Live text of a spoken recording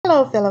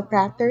Hello fellow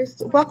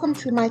crafters, welcome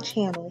to my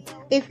channel.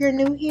 If you're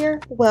new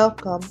here,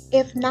 welcome.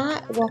 If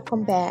not,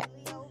 welcome back.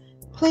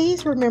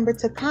 Please remember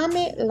to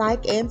comment,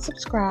 like, and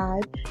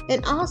subscribe,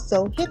 and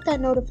also hit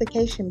that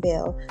notification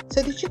bell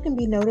so that you can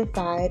be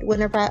notified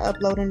whenever I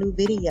upload a new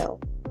video.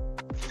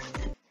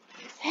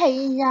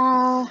 Hey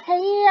y'all, hey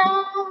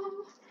y'all,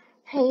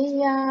 hey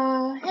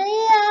y'all,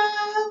 hey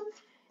y'all,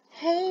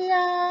 hey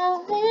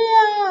y'all, hey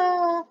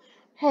y'all,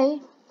 hey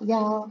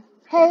y'all,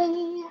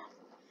 hey.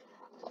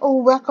 Oh,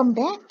 welcome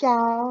back,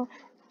 y'all.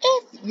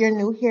 If you're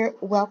new here,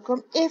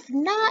 welcome. If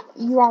not,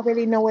 you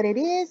already know what it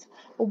is.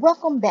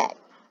 Welcome back.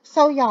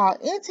 So, y'all,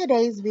 in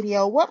today's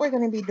video, what we're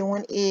going to be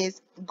doing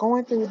is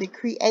going through the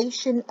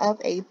creation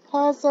of a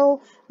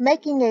puzzle,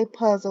 making a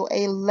puzzle,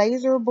 a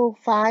laserable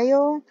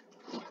file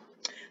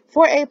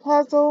for a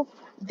puzzle.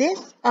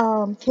 This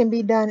can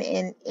be done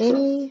in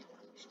any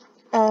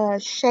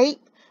shape,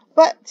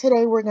 but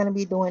today we're going to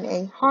be doing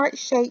a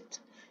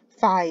heart-shaped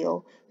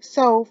file.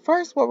 So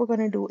first what we're going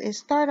to do is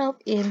start off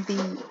in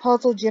the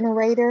puzzle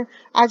generator.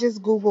 I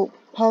just googled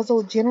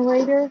puzzle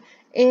generator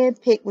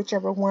and pick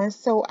whichever one.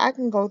 So I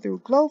can go through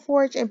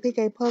Glowforge and pick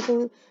a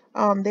puzzle.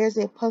 There's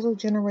a puzzle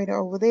generator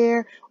over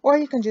there, or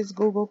you can just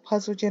Google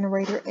puzzle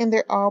generator and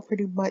they're all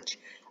pretty much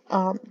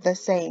the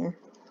same.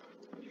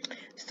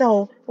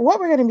 So what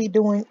we're going to be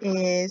doing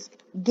is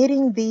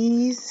getting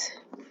these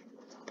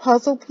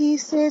puzzle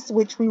pieces,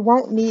 which we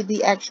won't need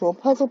the actual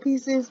puzzle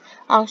pieces.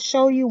 I'll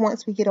show you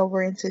once we get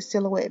over into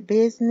silhouette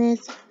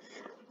business.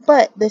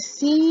 But the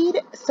seed,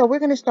 so we're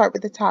going to start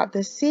with the top.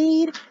 The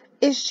seed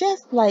is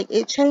just like,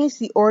 it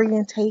changed the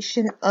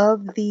orientation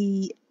of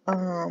the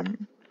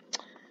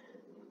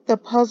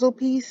puzzle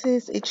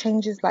pieces. It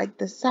changes like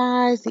the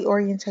size, the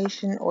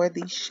orientation, or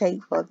the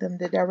shape of them,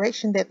 the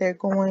direction that they're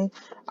going,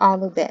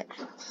 all of that.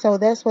 So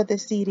that's what the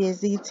seed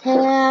is.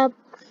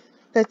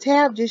 The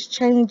tab just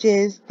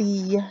changes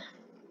the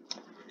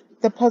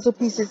puzzle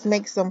pieces,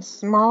 makes them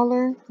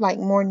smaller, like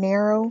more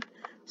narrow.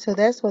 So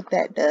that's what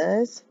that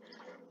does.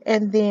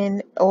 And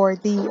then, or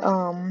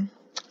the,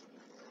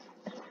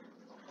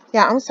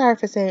 yeah, I'm sorry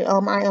for saying,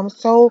 I am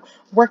so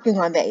working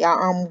on that,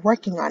 y'all. I'm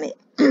working on it.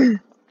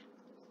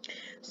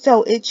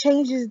 So it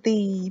changes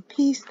the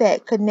piece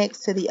that connects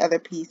to the other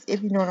piece,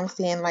 if you know what I'm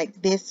saying,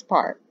 like this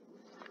part.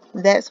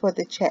 That's what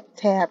the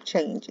tab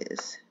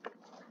changes.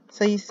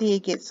 So you see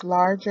it gets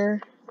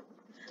larger,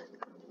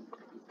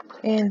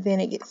 and then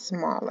it gets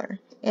smaller.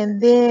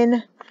 And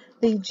then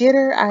the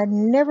jitter, I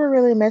never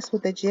really mess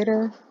with the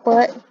jitter,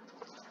 but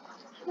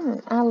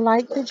I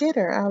like the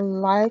jitter. I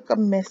like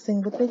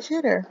messing with the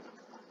jitter.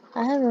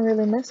 I haven't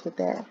really messed with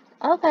that.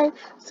 Okay,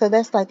 so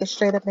that's like a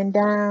straight up and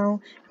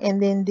down,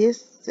 and then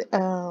this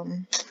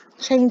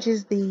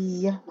changes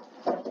it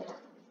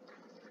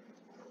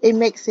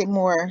makes it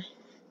more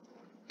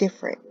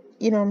different.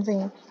 You know what I'm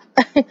saying?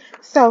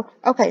 So,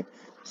 okay,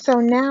 so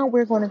now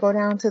we're going to go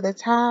down to the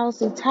tiles.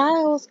 The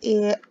tiles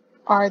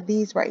are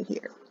these right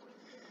here.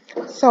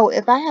 So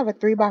if I have a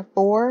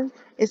 3x4,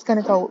 it's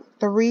going to go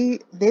 3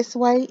 this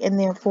way and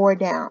then 4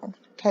 down.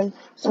 Okay,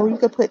 so you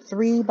could put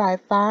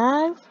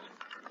 3x5,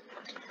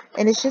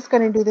 and it's just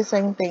going to do the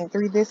same thing.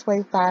 3 this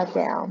way, 5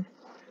 down.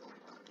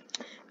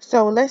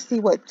 So let's see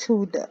what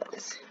 2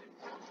 does.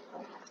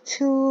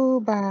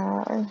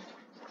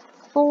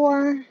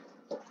 2x4.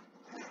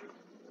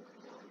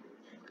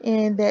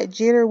 And that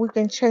jitter, we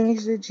can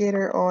change the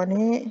jitter on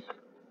it.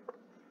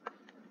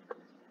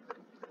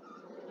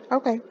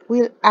 Okay,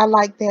 I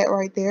like that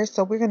right there.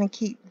 So we're going to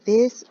keep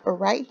this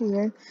right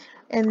here.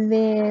 And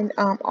then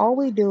all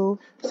we do,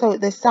 so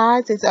the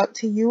size is up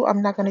to you.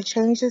 I'm not going to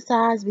change the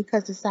size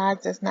because the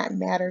size does not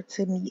matter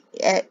to me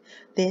at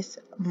this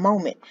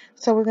moment.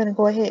 So we're going to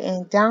go ahead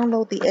and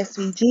download the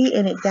SVG,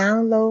 and it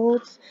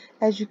downloads.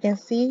 As you can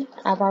see,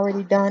 I've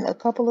already done a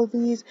couple of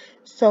these.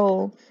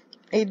 So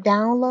it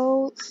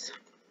downloads,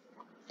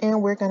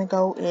 and we're going to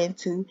go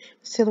into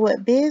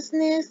Silhouette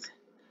Business.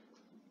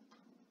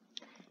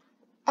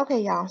 Okay,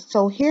 y'all,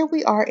 so here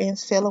we are in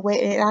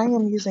Silhouette, and I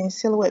am using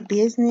Silhouette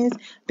Business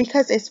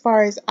because as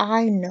far as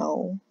I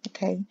know,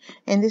 okay,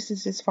 and this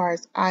is as far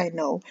as I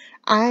know,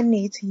 I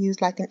need to use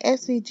like an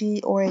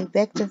SVG or a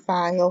vector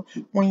file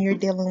when you're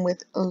dealing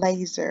with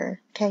laser,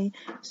 okay?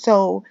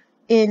 So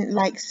in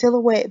like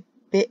Silhouette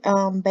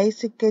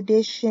Basic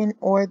Edition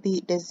or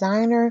the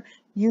Designer,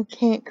 you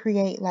can't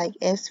create like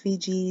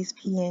SVGs,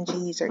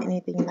 PNGs, or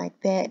anything like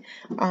that,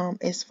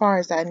 as far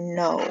as I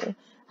know.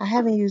 I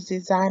haven't used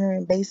Designer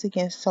and Basic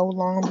in so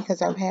long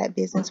because I've had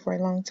business for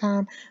a long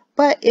time.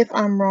 But if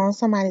I'm wrong,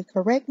 somebody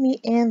correct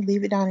me and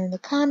leave it down in the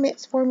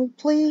comments for me,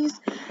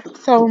 please.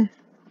 So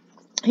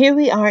here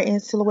we are in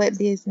Silhouette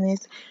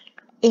Business.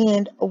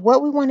 And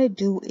what we want to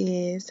do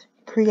is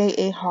create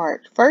a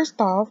heart.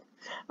 First off,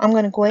 I'm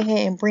going to go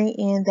ahead and bring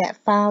in that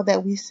file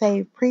that we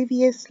saved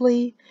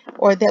previously,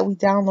 or that we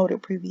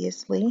downloaded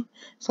previously.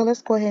 So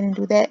let's go ahead and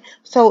do that.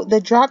 So the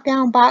drop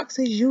down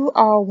boxes, you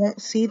all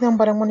won't see them,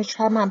 but I'm going to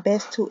try my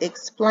best to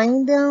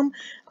explain them,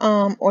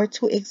 or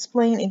to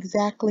explain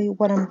exactly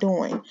what I'm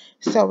doing.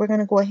 So we're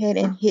going to go ahead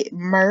and hit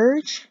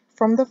merge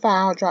from the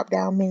file drop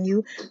down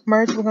menu.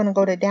 Merge, we're going to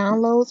go to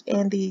downloads,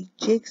 and the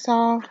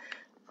jigsaw,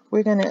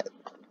 we're going to,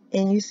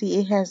 and you see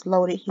it has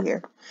loaded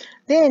here.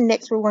 Then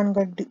next what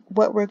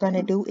we're going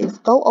to do is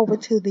go over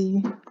to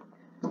the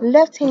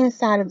left hand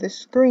side of the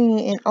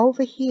screen, and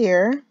over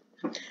here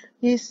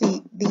you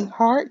see the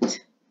heart,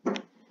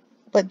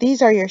 but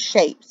these are your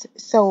shapes.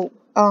 So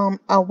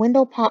a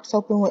window pops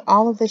open with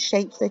all of the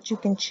shapes that you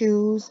can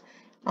choose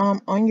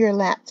on your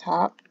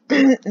laptop.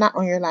 Not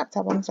on your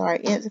laptop, I'm sorry.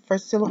 It's for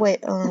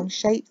silhouette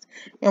shapes,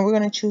 and we're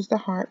going to choose the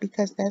heart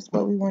because that's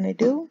what we want to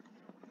do.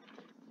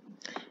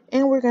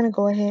 And we're going to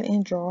go ahead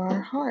and draw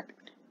our heart.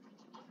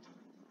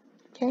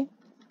 Okay,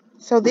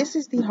 so this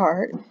is the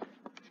heart.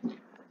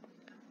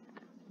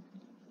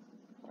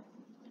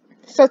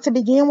 So to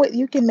begin with,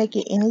 you can make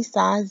it any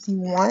size you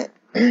want.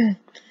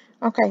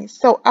 Okay,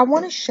 so I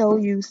want to show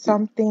you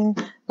something.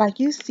 Like,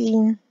 you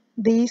see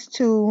these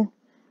two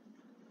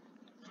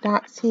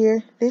dots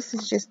here. This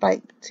is just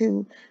like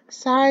to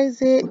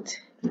size it.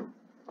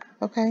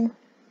 Okay,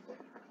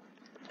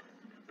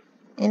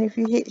 and if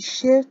you hit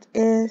shift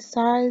and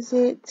size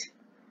it,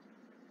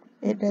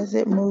 it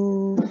doesn't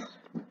move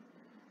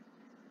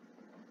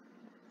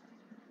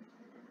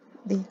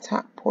the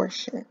top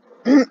portion.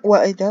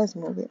 Well, it does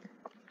move it.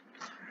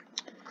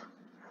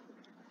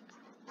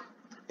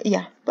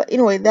 Yeah, but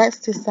anyway, that's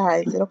to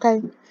size it.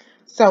 Okay,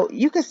 so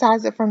you can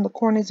size it from the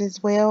corners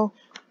as well.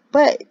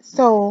 But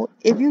so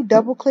if you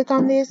double click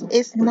on this,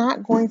 it's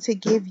not going to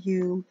give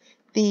you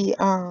the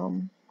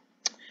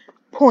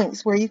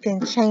points where you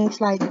can change,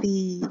 like,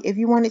 if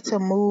you wanted to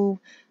move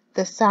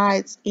the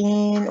sides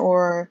in,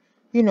 or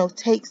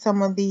take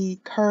some of the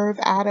curve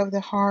out of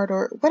the heart,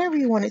 or whatever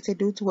you wanted to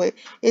do to it.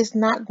 It's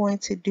not going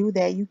to do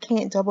that. You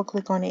can't double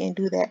click on it and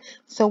do that.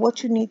 So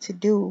what you need to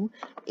do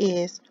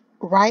is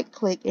right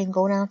click and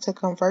go down to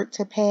convert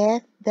to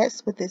path.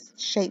 That's with the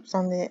shapes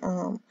on the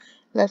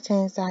left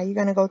hand side. You're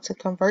going to go to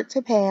convert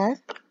to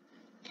path.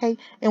 Okay,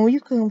 and when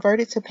you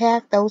convert it to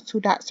path, those two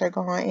dots are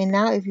gone. And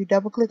now if you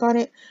double click on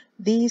it,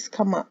 these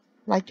come up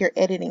like your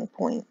editing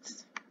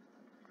points.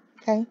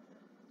 Okay,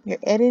 your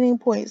editing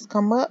points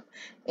come up,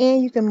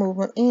 and you can move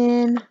them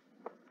in.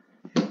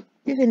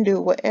 You can do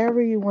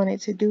whatever you want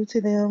it to do to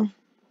them,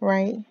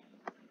 right?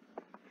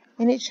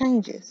 And it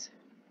changes.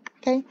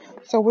 Okay,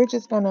 so we're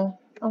just gonna,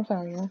 I'm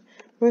sorry, y'all.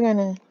 We're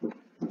gonna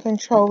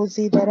Control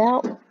Z that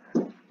out.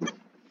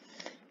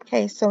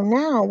 Okay, so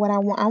now what I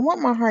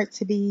want my heart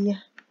to be,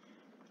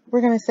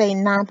 we're going to say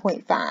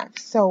 9.5.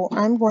 So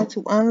I'm going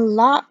to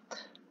unlock,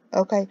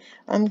 okay,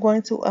 I'm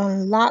going to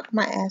unlock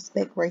my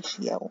aspect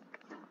ratio.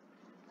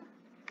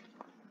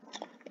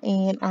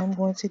 And I'm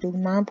going to do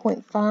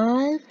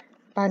 9.5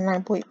 by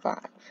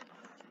 9.5.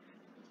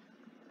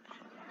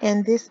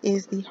 And this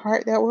is the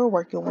heart that we're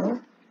working with.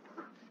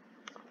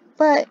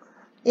 But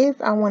if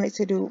I wanted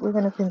to do, we're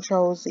going to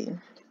Control Z.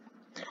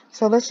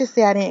 So let's just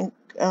say I didn't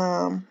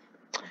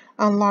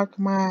unlock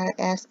my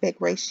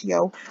aspect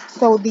ratio.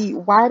 So the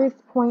widest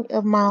point,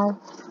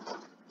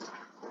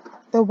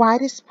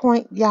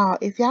 y'all,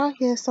 if y'all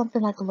hear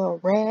something like a little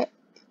rat,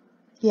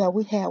 yeah,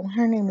 we had one.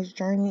 Her name is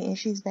Journey, and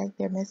she's back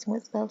there messing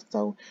with stuff.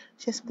 So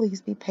just please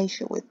be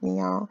patient with me,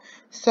 y'all.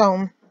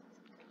 So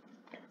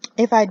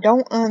if I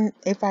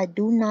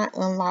do not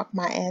unlock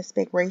my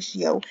aspect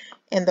ratio,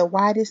 and the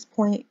widest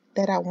point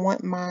that I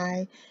want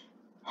my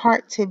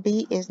heart to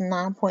be is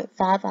 9.5,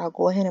 I'll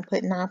go ahead and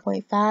put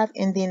 9.5,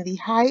 and then the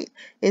height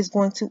is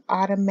going to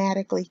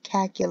automatically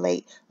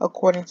calculate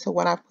according to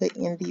what I put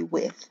in the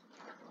width.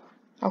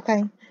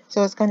 Okay,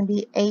 so it's going to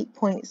be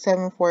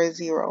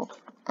 8.740.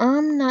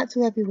 I'm not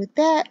too happy with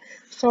that,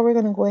 so we're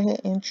going to go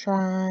ahead and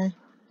try,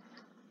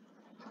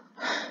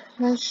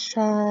 let's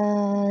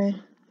try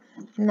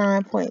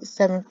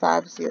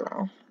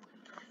 9.750.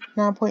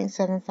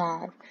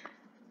 9.75.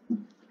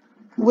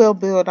 We'll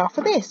build off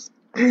of this.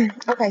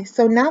 Okay,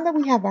 so now that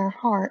we have our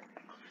heart,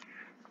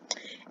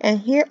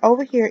 and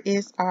over here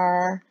is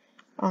our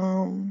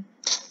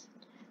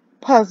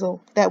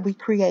puzzle that we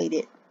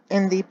created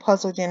in the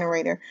puzzle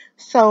generator.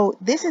 So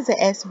this is a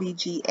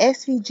SVG.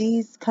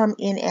 SVGs come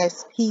in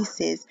as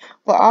pieces,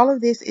 but all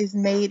of this is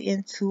made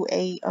into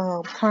a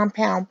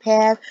compound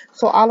path,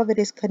 so all of it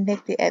is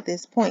connected at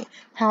this point.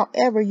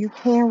 However, you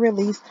can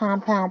release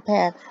compound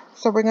path.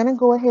 So we're going to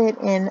go ahead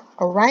and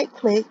right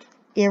click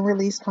and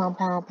release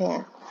compound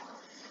path.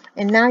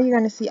 And now you're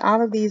going to see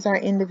all of these are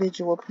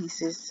individual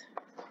pieces.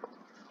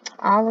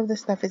 All of the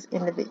stuff is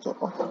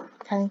individual.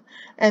 Okay,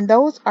 and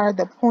those are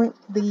the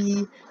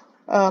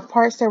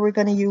parts that we're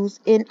going to use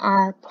in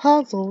our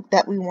puzzle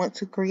that we want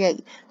to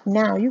create.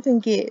 Now you can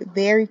get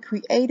very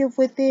creative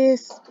with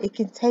this. It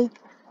can take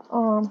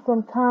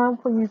some time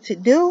for you to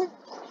do,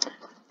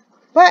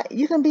 but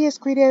you can be as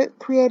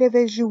creative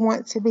as you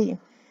want to be.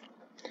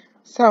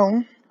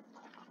 So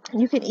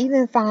you can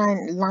even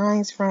find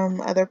lines from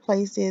other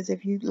places.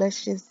 If you,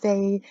 let's just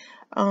say,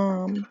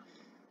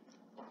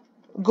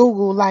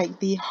 Google like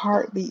the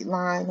heartbeat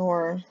line,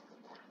 or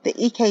the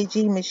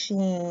EKG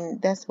machine,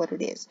 that's what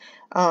it is,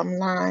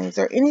 lines,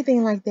 or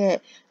anything like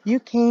that.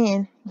 You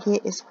can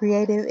get as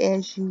creative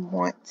as you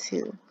want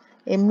to.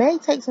 It may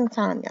take some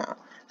time, y'all.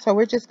 So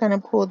we're just going to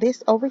pull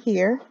this over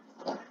here,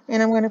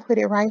 and I'm going to put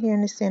it right here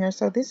in the center.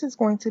 So this is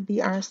going to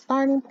be our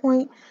starting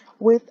point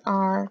with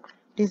our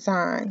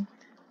design,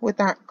 with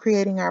our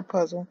creating our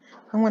puzzle.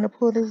 I'm going to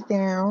pull this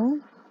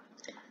down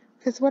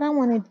because what I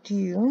want to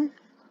do,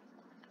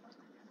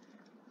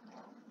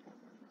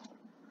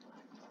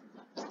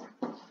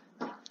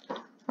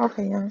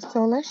 okay, y'all,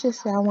 so let's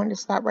just say I want to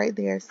stop right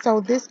there. So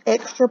this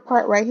extra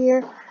part right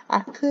here, I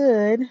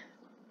could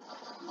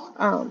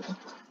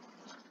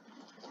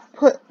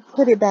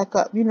put it back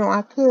up. You know,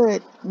 I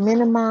could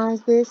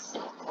minimize this,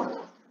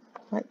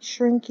 like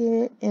shrink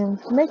it and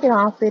make it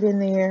all fit in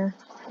there.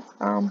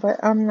 But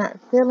I'm not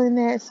feeling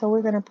that, so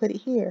we're going to put it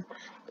here.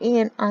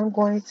 And I'm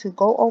going to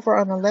go over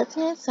on the left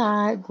hand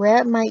side,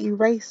 grab my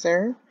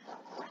eraser,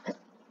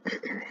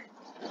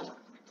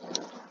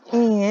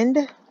 and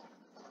let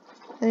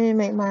me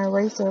make my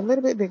eraser a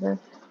little bit bigger.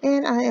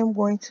 And I am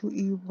going to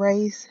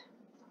erase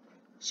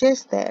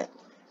just that.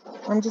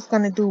 I'm just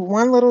going to do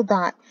one little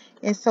dot,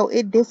 and so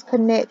it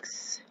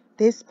disconnects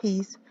this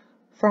piece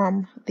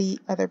from the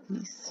other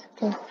piece.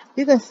 Okay,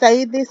 you can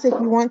save this if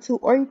you want to,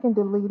 or you can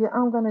delete it.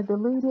 I'm going to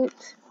delete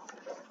it.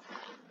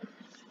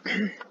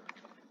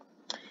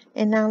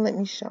 And now let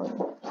me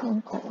show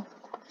you. Okay,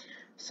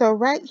 so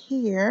right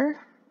here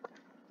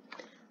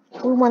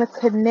we want to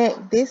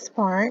connect this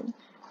part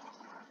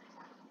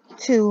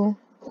to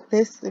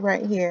this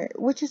right here,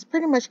 which is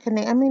pretty much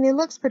connect. I mean, it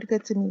looks pretty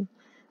good to me,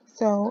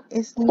 so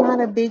it's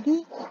not a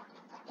biggie.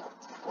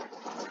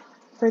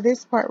 For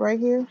this part right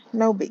here,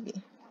 no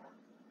biggie.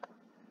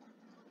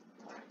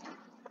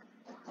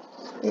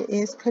 It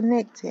is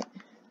connected,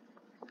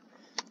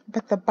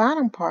 but the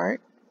bottom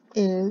part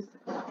is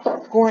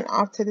going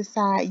off to the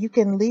side. You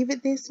can leave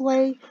it this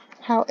way,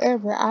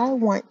 however I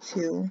want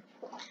to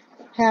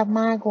have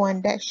mine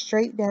going that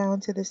straight down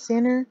to the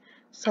center.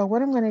 So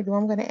what I'm going to do,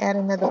 I'm going to add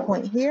another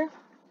point here.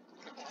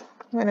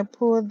 I'm going to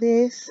pull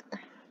this,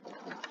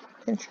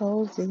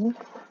 Control Z,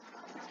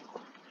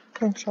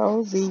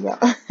 Control Z,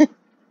 y'all.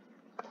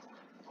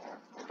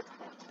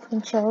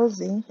 Control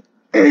Z.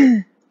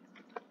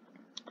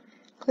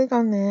 Click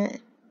on that.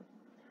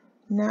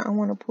 Now I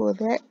want to pull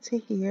that to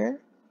here.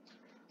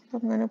 I'm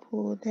going to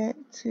pull that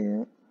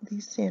to the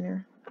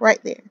center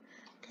right there.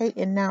 Okay,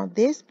 and now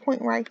this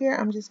point right here,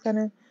 I'm just going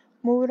to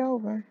move it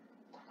over.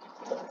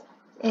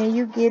 And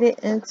you get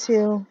it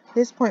until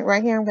this point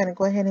right here. I'm going to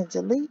go ahead and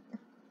delete. You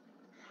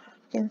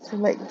can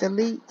select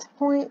delete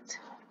point.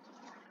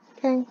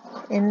 Okay,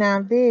 and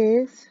now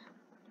this,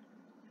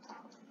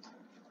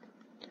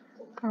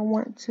 I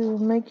want to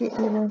make it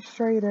even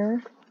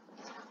straighter.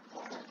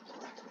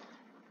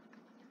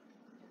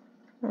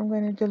 I'm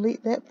going to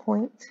delete that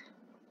point.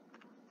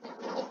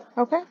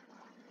 Okay.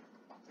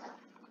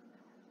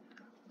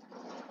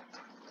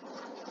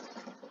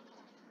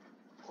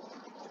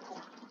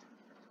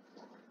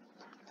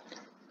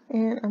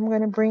 And I'm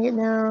going to bring it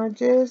down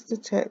just a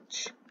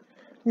touch.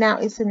 Now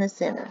it's in the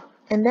center.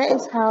 And that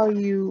is how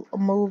you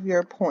move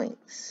your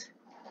points.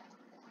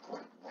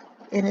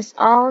 And it's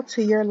all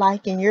to your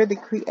liking. You're the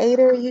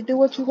creator. You do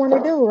what you want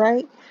to do,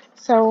 right?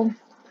 So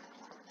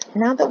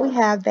now that we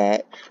have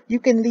that, you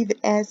can leave it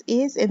as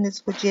is, and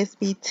this would just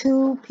be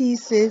two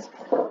pieces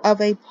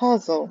of a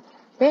puzzle.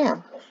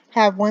 Bam.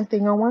 Have one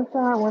thing on one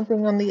side, one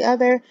thing on the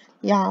other.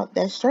 Y'all,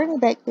 that string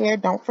back there,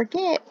 don't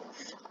forget.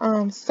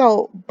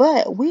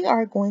 But we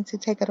are going to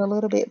take it a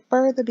little bit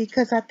further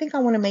because I think I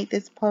want to make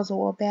this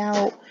puzzle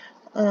about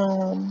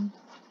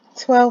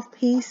 12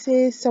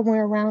 pieces,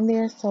 somewhere around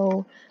there.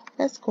 So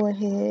let's go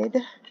ahead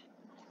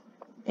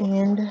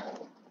and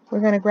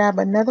we're going to grab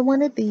another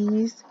one of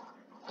these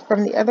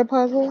from the other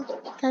puzzle,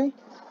 okay?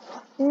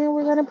 And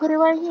we're going to put it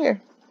right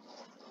here.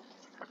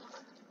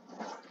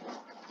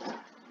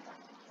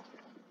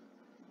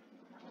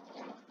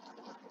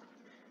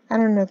 I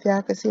don't know if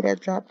y'all can see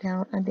that drop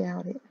down. I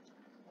doubt it.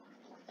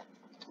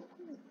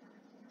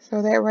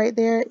 So that right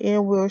there,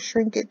 and we'll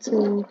shrink it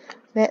to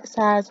that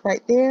size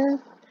right there.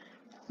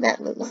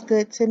 That looks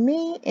good to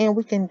me, and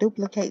we can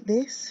duplicate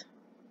this.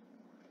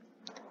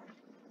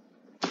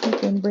 You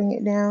can bring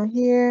it down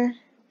here,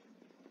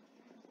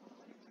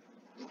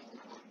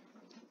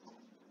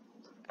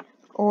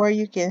 or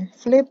you can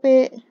flip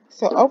it.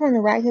 So over on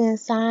the right hand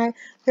side,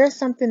 there's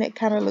something that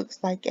kind of looks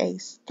like a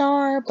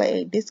star, but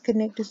a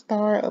disconnected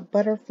star, a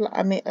butterfly,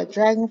 I mean a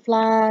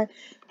dragonfly,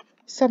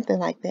 something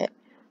like that.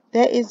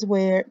 That is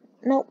where,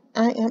 nope,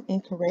 I am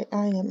incorrect.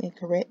 I am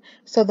incorrect.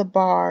 So the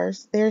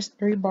bars, there's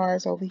 3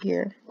 bars over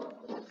here.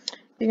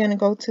 You're going to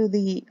go to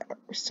the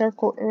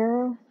circle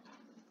arrow.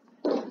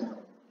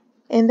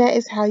 And that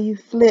is how you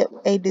flip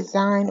a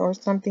design or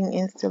something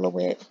in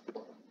Silhouette.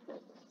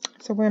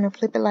 So we're going to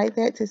flip it like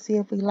that to see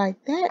if we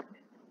like that.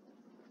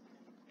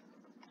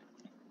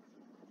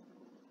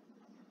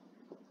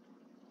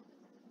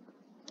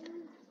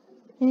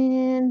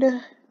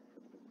 And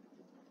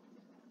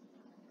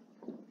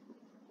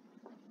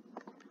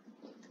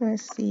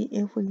let's see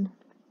if we,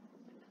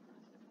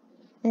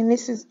 and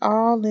this is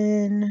all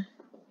in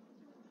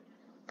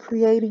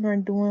creating or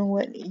doing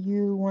what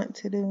you want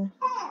to do.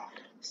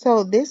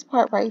 So this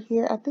part right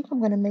here, I think I'm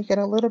going to make it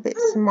a little bit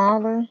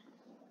smaller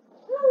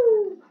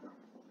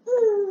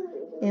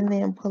and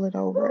then pull it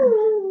over.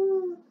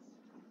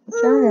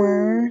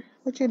 John,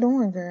 what you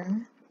doing,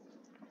 girl?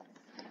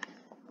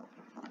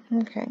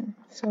 Okay,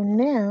 so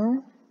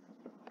now,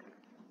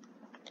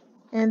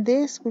 and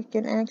this we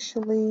can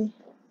actually,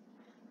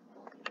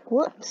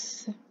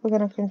 whoops, we're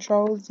going to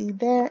Control Z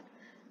that,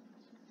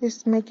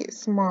 just make it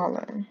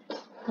smaller,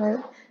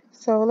 right?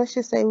 So let's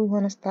just say we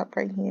want to stop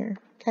right here,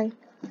 okay?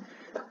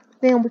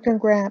 Then we can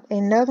grab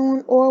another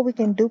one, or we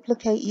can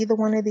duplicate either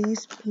one of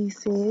these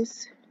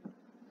pieces,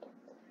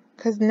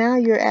 because now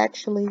you're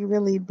actually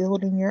really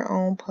building your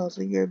own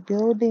puzzle. You're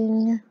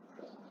building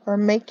or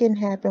making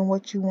happen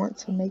what you want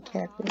to make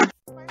happen.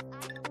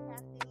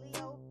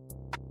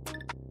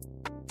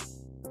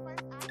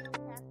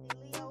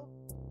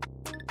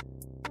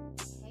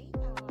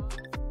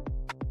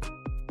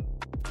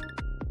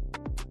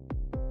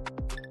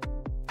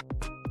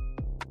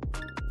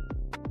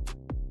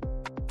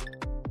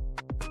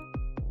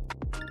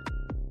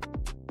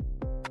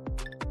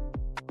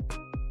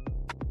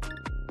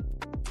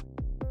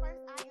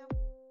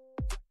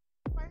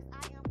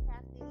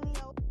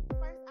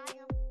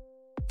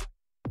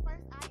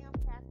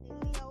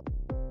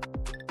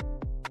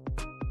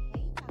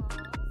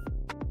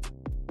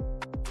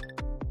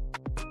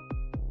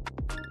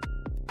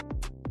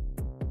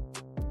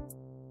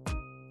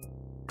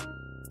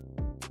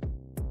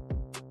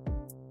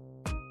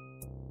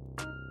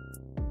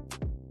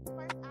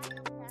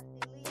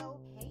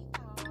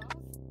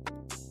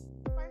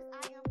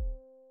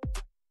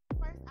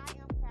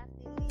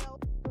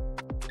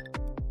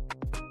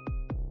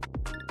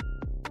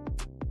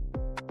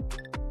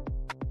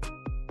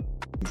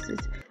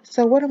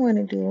 So what I'm going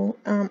to do,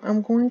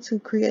 I'm going to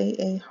create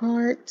a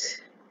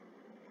heart,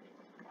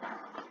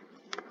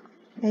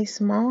 a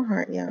small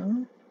heart,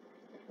 y'all.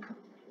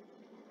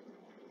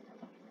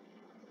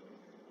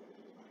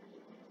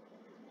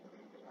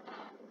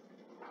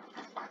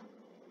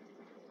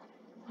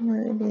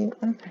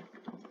 Okay.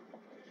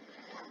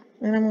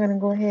 And I'm going to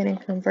go ahead and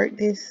convert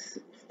this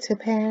to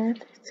path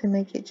to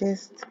make it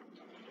just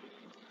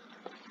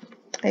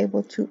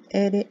able to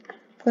edit.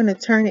 I'm going to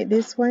turn it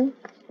this way,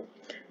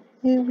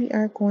 and we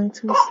are going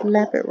to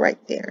slap it right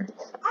there.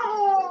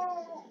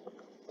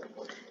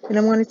 And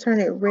I'm going to turn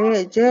it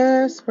red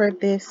just for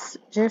this,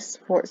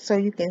 so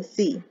you can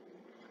see.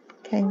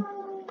 Okay,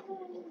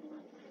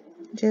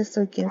 just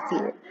so you can see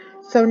it.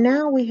 So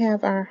now we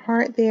have our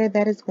heart there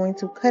that is going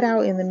to cut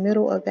out in the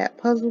middle of that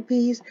puzzle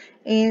piece,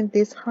 and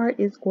this heart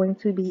is going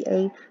to be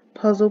a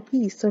puzzle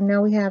piece. So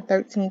now we have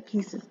 13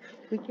 pieces.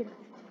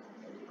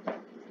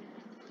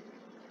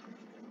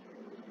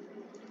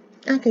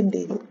 I can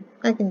dig it.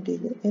 I can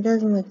dig it. It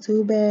doesn't look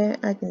too bad.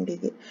 I can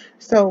dig it.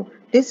 So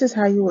this is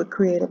how you would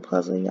create a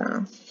puzzle,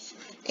 y'all.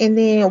 And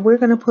then we're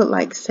going to put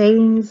like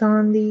sayings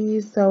on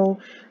these. So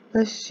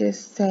let's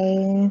just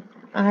say,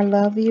 I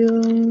love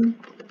you.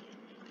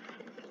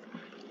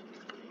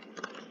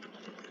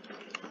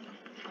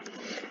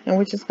 And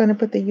we're just going to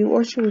put the U,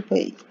 or should we put,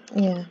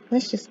 yeah,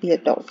 let's just be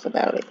adults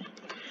about it.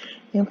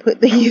 And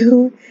put the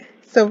U.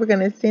 So we're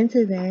going to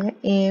center that,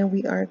 and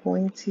we are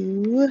going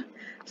to,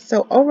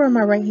 so over on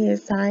my right hand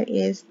side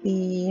is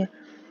the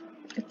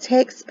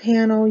text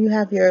panel. You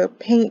have your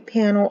paint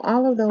panel.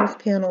 All of those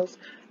panels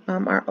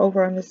are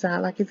over on the side,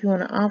 like if you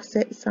want to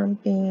offset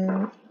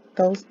something,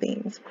 those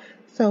things.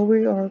 So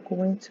we are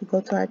going to go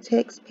to our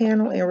text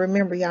panel, and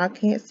remember, y'all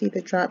can't see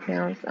the drop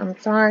downs. I'm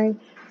sorry,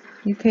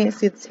 you can't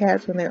see the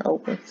tabs when they're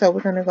open. So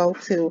we're going to go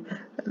to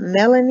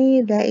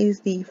Melanie. That is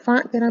the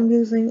font that I'm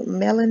using.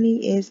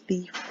 Melanie is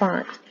the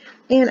font.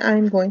 And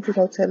I'm going to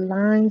go to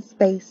line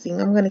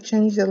spacing. I'm going to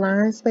change the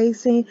line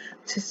spacing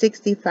to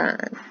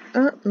 65.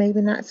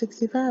 Maybe not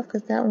 65,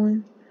 because that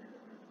one.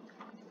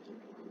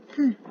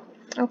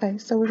 Okay,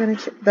 so we're going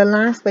to, the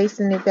line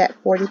spacing is at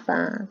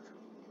 45.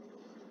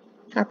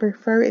 I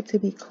prefer it to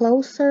be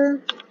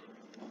closer.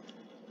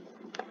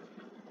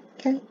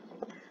 Okay,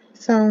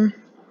 so,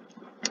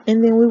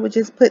 and then we would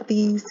just put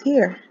these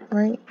here,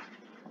 right?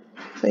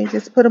 So you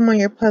just put them on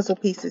your puzzle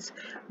pieces.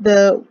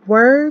 The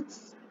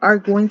words are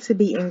going to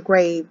be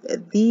engraved.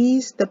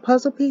 The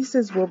puzzle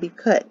pieces will be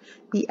cut.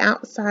 The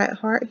outside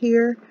heart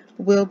here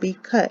will be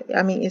cut.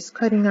 I mean, it's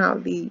cutting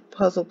out the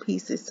puzzle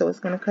pieces, so it's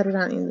going to cut it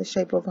out in the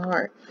shape of a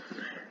heart.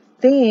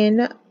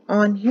 Then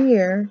on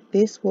here,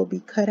 this will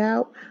be cut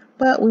out,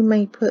 but we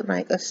may put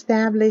like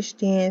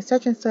established in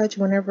such and such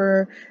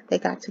whenever they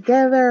got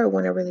together, or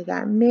whenever they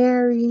got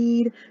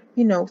married.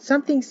 You know,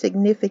 something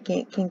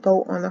significant can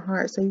go on the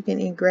heart, so you can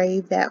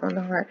engrave that on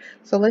the heart.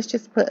 So let's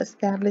just put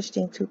established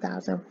in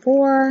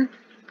 2004.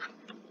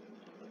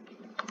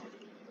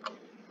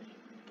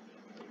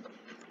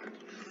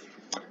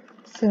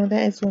 So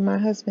that is when my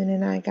husband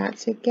and I got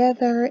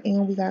together,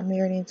 and we got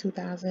married in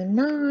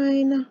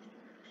 2009.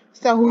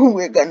 So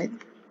we're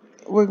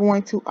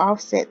going to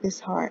offset this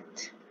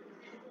heart.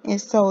 And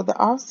so the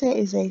offset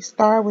is a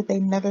star with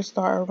another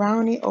star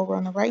around it over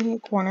on the right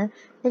hand corner.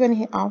 We're going to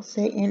hit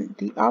offset, and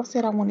the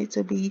offset I want it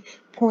to be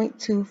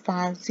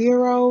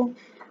 0.250.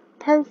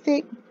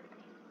 perfect.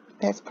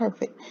 That's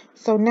perfect.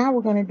 So now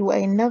we're going to do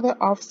another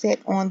offset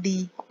on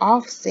the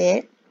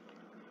offset.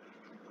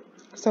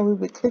 So we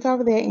would click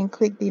over there and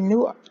click the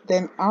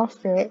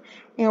offset,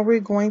 and we're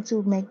going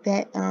to make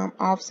that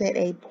offset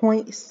a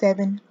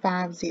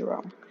 0.750.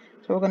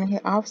 So we're going to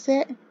hit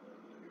offset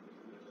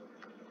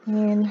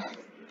and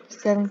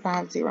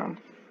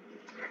 750.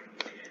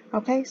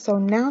 Okay, so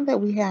now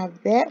that we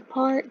have that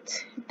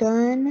part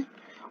done,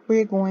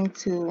 we're going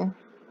to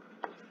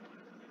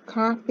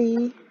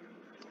copy,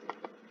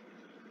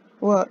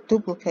 well,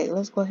 duplicate.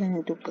 Let's go ahead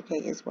and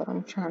duplicate is what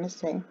I'm trying to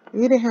say.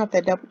 We didn't have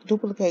to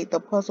duplicate the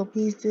puzzle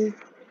pieces,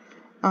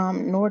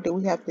 nor do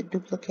we have to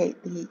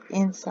duplicate the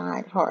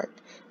inside heart.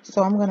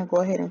 So I'm going to go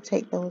ahead and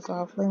take those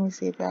off. Let me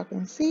see if y'all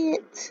can see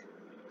it.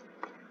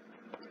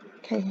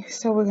 Okay,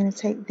 so we're going to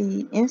take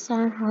the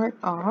inside heart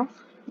off,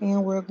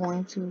 and we're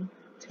going to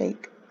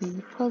take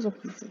the puzzle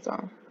pieces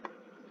off.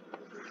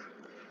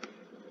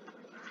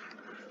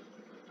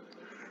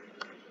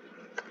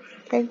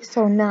 Okay,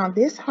 so now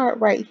this heart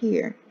right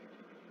here,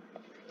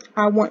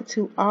 I want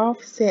to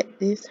offset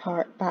this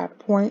heart by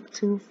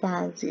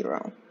 0.250.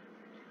 I'm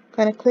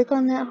going to click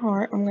on that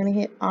heart. I'm going to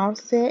hit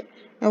offset,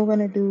 and we're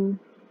going to do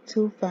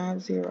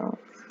 250.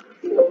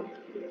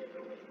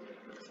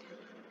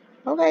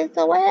 Okay,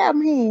 so what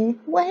happened here?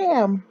 What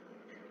happened?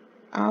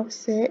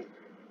 Offset.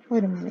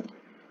 Wait a minute.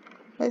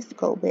 Let's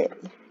go back.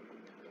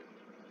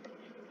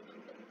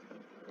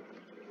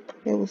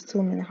 There was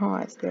too many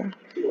hearts there.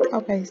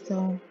 Okay,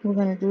 so we're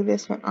going to do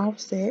this one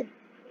offset.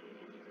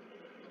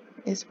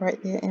 It's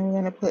right there, and we're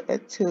going to put a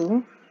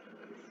 2.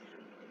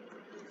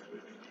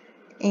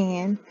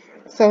 And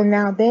so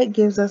now that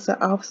gives us an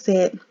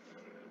offset.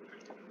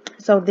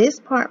 So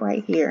this part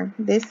right here,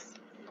 this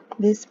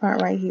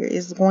part right here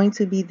is going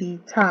to be the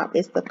top.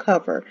 It's the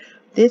cover.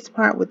 This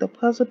part with the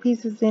puzzle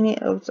pieces in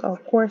it is,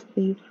 of course,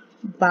 the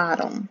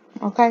bottom.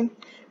 Okay,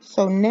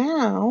 so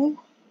now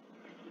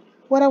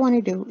what I want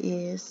to do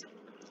is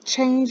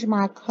change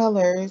my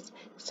colors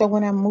so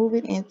when I move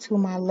it into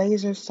my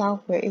laser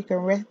software, it can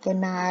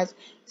recognize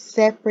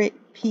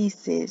separate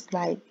pieces,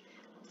 like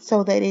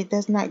so that it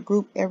does not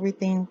group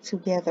everything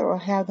together or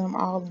have them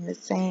all in the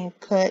same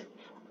cut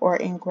or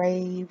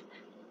engrave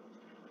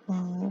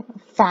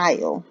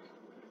file.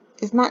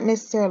 It's not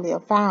necessarily a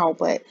file,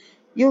 but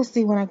you'll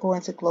see when I go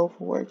into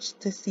Glowforge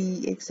to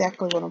see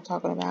exactly what I'm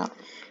talking about.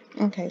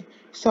 Okay,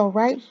 so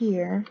right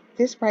here,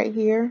 this right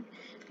here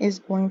is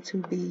going to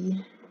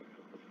be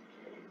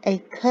a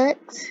cut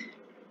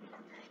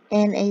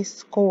and a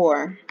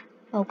score.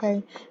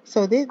 Okay,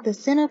 so this, the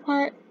center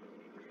part,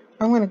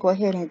 I'm going to go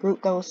ahead and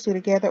group those two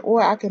together,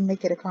 or I can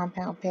make it a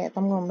compound path.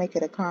 I'm going to make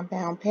it a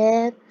compound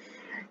path,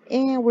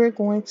 and we're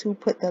going to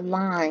put the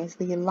lines.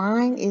 The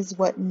line is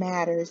what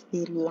matters,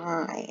 the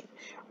line.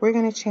 We're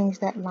going to change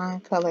that line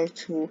color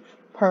to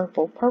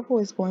purple. Purple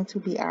is going to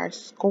be our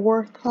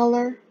score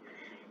color,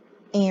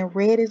 and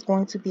red is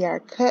going to be our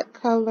cut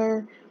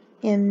color,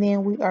 and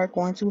then we are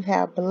going to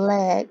have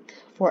black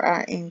for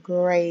our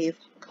engrave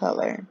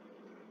color.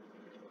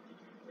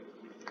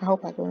 I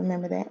hope I can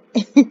remember that.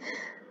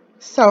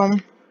 So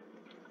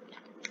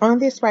on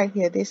this right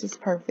here, this is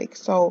perfect.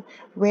 So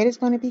red is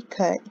going to be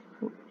cut,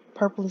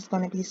 purple is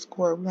going to be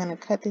scored. We're going to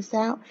cut this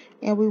out,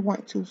 and we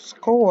want to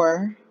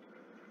score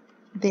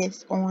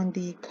this on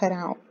the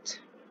cutout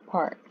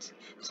part.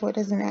 So it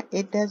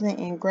doesn't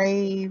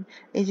engrave,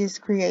 it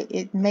just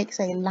it makes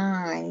a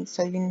line,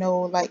 so you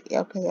know, like,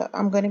 okay,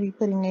 I'm going to be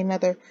putting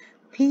another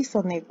piece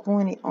on there,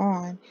 gluing it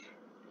on.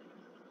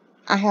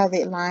 I have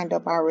it lined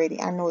up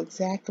already. I know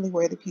exactly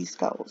where the piece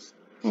goes.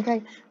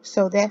 Okay,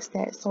 so that's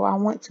that. So I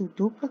want to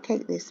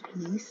duplicate this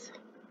piece.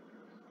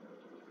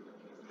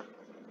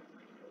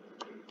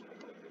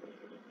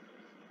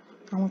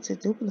 I want to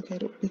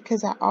duplicate it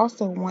because I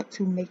also want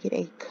to make it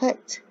a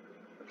cut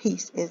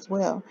piece as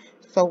well.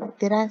 So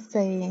did I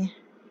say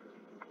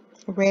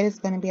red is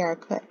going to be our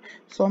cut?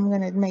 So I'm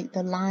going to make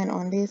the line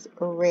on this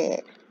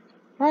red.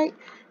 Right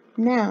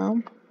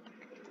now,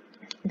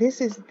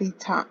 this is the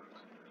top,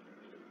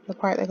 the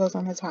part that goes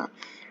on the top.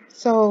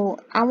 So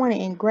I want to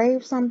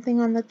engrave something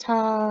on the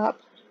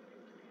top,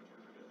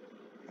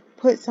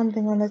 put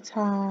something on the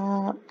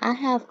top. I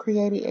have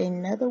created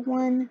another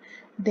one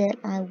that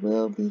I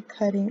will be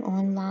cutting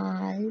on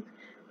live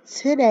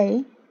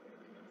today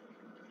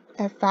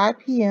at 5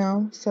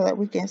 p.m. so that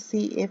we can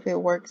see if it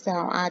works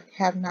out. I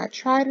have not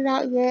tried it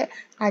out yet.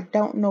 I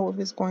don't know if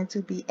it's going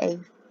to be a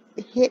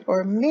hit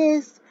or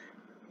miss.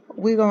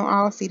 We're going to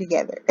all see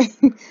together.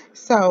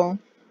 So,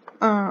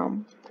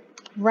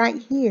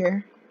 right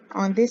here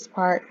on this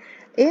part,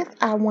 if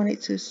I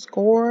wanted to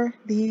score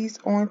these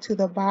onto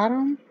the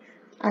bottom,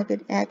 I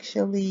could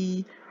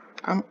actually,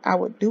 I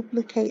would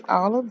duplicate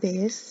all of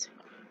this.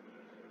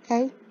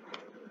 Okay.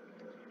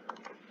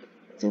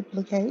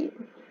 Duplicate.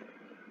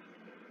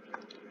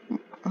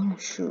 Oh,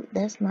 shoot.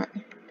 That's not.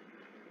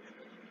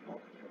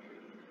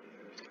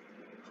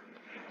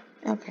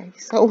 Okay,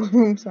 so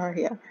I'm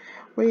sorry, yeah.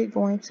 We're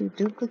going to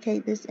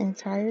duplicate this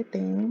entire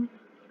thing.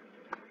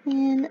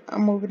 And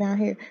I'm moving down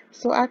here.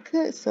 So I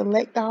could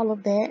select all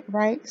of that,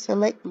 right?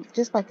 Select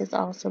just like it's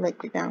all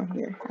selected down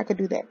here. I could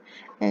do that.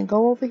 And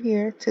go over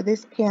here to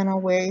this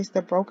panel where it's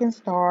the broken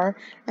star.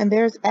 And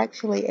there's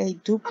actually a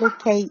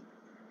duplicate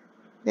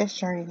that's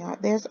turning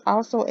out. There's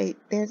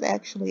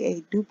actually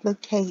a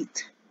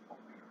duplicate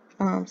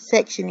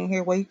section in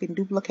here where you can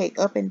duplicate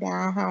up and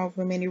down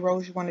however many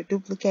rows you want to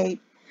duplicate.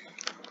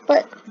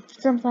 But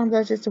sometimes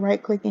I just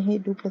right click and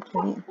hit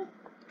duplicate.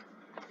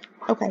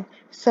 Okay,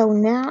 so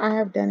now I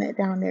have done it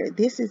down there.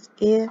 This is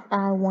if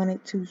I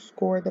wanted to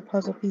score the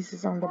puzzle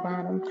pieces on the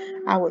bottom,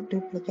 I would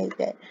duplicate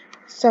that.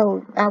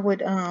 So I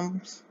would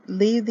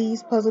leave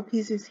these puzzle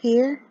pieces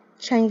here,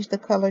 change the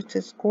color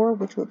to score,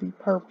 which would be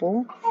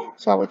purple.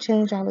 So I would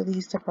change all of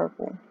these to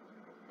purple,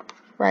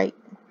 right?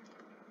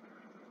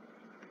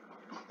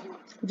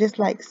 Just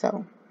like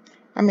so.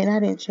 I mean, I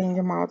didn't change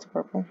them all to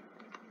purple,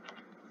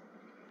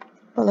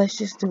 but let's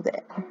just do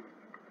that.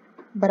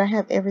 But I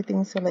have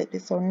everything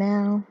selected, so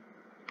now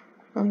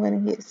I'm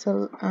going to hit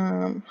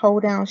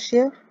hold down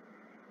shift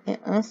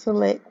and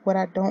unselect what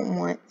I don't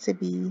want to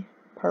be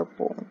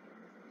purple.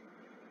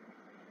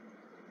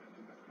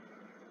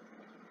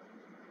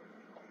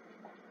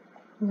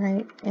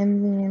 Right,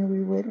 and then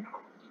we would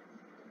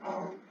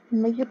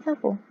make it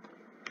purple.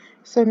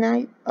 So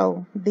now,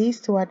 oh,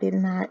 these two I did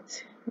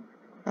not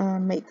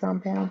make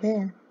compound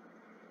pen.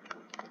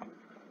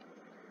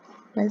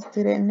 Let's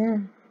do that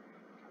now.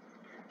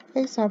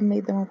 Okay, so I've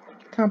made them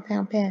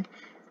compound pen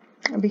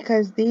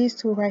because these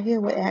two right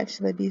here would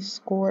actually be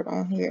scored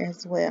on here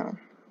as well.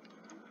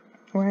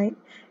 Right,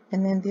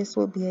 and then this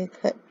would be a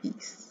cut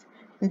piece.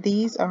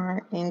 These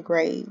are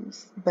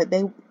engraves, but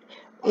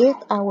if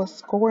I was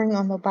scoring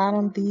on the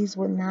bottom, these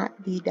would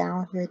not be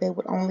down here. They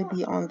would only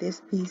be on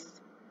this piece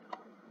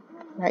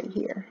right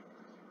here.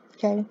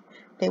 Okay,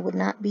 they would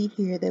not be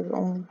here. They would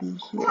only be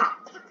here.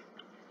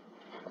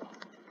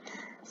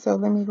 So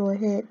let me go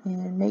ahead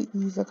and make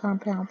these a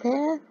compound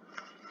pad.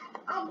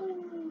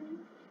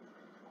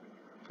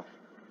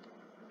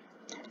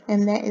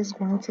 And that is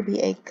going to be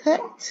a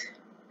cut.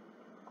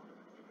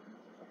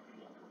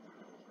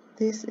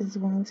 This is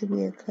going to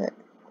be a cut.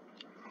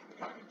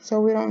 So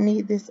we don't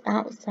need this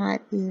outside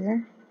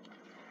here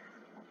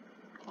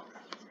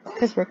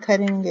because we're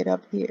cutting it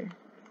up here,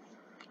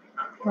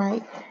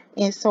 right?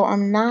 And so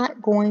I'm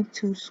not going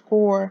to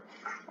score,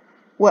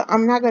 well,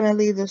 I'm not going to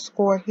leave the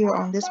score here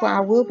on this one. I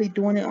will be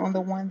doing it on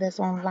the one that's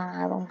on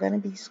live. I'm going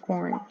to be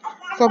scoring.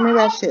 So maybe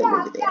I should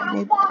leave it there.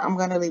 Maybe I'm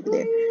going to leave it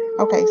there.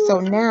 Okay,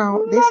 so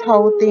now this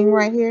whole thing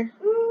right here,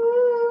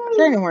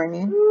 turn it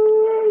warning.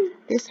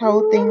 This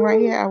whole thing right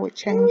here, I would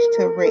change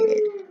to red.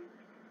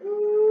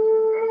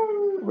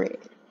 Red.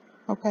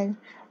 Okay,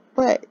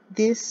 but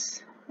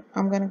this,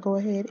 I'm going to go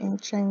ahead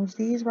and change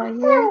these right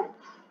here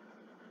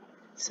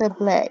to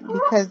black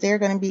because they're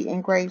going to be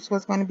engraved. So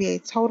it's going to be a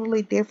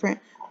totally different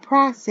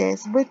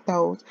process with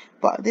those.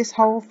 But this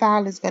whole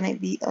file is going to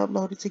be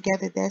uploaded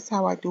together. That's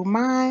how I do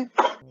mine.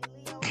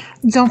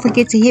 Don't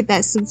forget to hit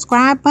that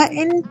subscribe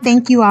button.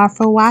 Thank you all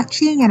for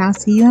watching, and I'll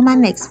see you in my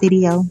next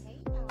video.